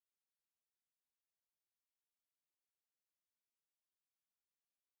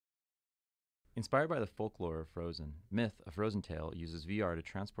Inspired by the folklore of Frozen, Myth, A Frozen Tale uses VR to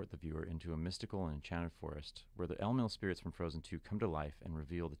transport the viewer into a mystical and enchanted forest where the elemental spirits from Frozen 2 come to life and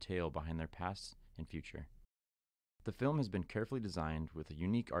reveal the tale behind their past and future. The film has been carefully designed with a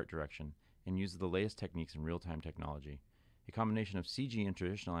unique art direction and uses the latest techniques in real-time technology. A combination of CG and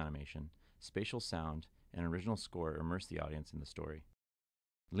traditional animation, spatial sound, and original score immerse the audience in the story.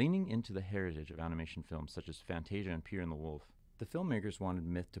 Leaning into the heritage of animation films such as Fantasia and Peter and the Wolf, the filmmakers wanted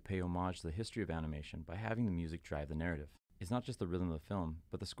Myth to pay homage to the history of animation by having the music drive the narrative. It's not just the rhythm of the film,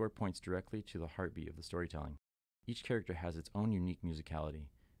 but the score points directly to the heartbeat of the storytelling. Each character has its own unique musicality,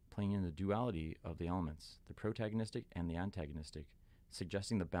 playing in the duality of the elements, the protagonistic and the antagonistic,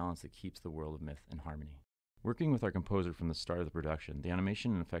 suggesting the balance that keeps the world of Myth in harmony. Working with our composer from the start of the production, the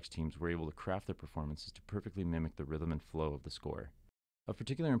animation and effects teams were able to craft their performances to perfectly mimic the rhythm and flow of the score. Of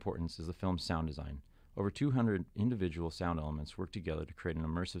particular importance is the film's sound design. Over 200 individual sound elements work together to create an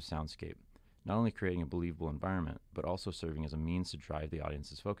immersive soundscape, not only creating a believable environment, but also serving as a means to drive the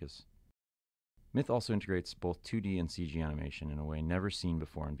audience's focus. Myth also integrates both 2D and CG animation in a way never seen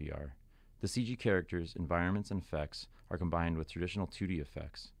before in VR. The CG characters, environments, and effects are combined with traditional 2D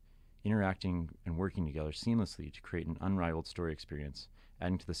effects, interacting and working together seamlessly to create an unrivaled story experience,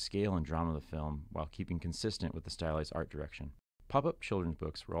 adding to the scale and drama of the film while keeping consistent with the stylized art direction. Pop-up children's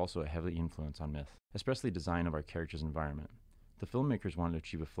books were also a heavy influence on Myth, especially the design of our character's environment. The filmmakers wanted to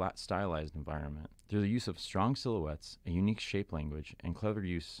achieve a flat, stylized environment. Through the use of strong silhouettes, a unique shape language, and clever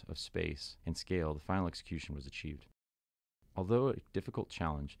use of space and scale, the final execution was achieved. Although a difficult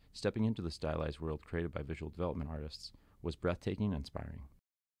challenge, stepping into the stylized world created by visual development artists was breathtaking and inspiring.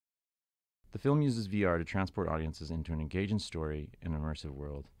 The film uses VR to transport audiences into an engaging story and immersive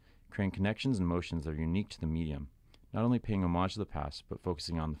world, creating connections and emotions that are unique to the medium, not only paying homage to the past, but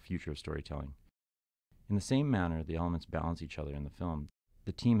focusing on the future of storytelling. In the same manner the elements balance each other in the film,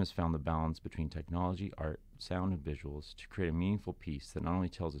 the team has found the balance between technology, art, sound, and visuals to create a meaningful piece that not only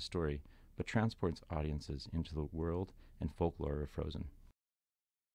tells a story, but transports audiences into the world and folklore of Frozen.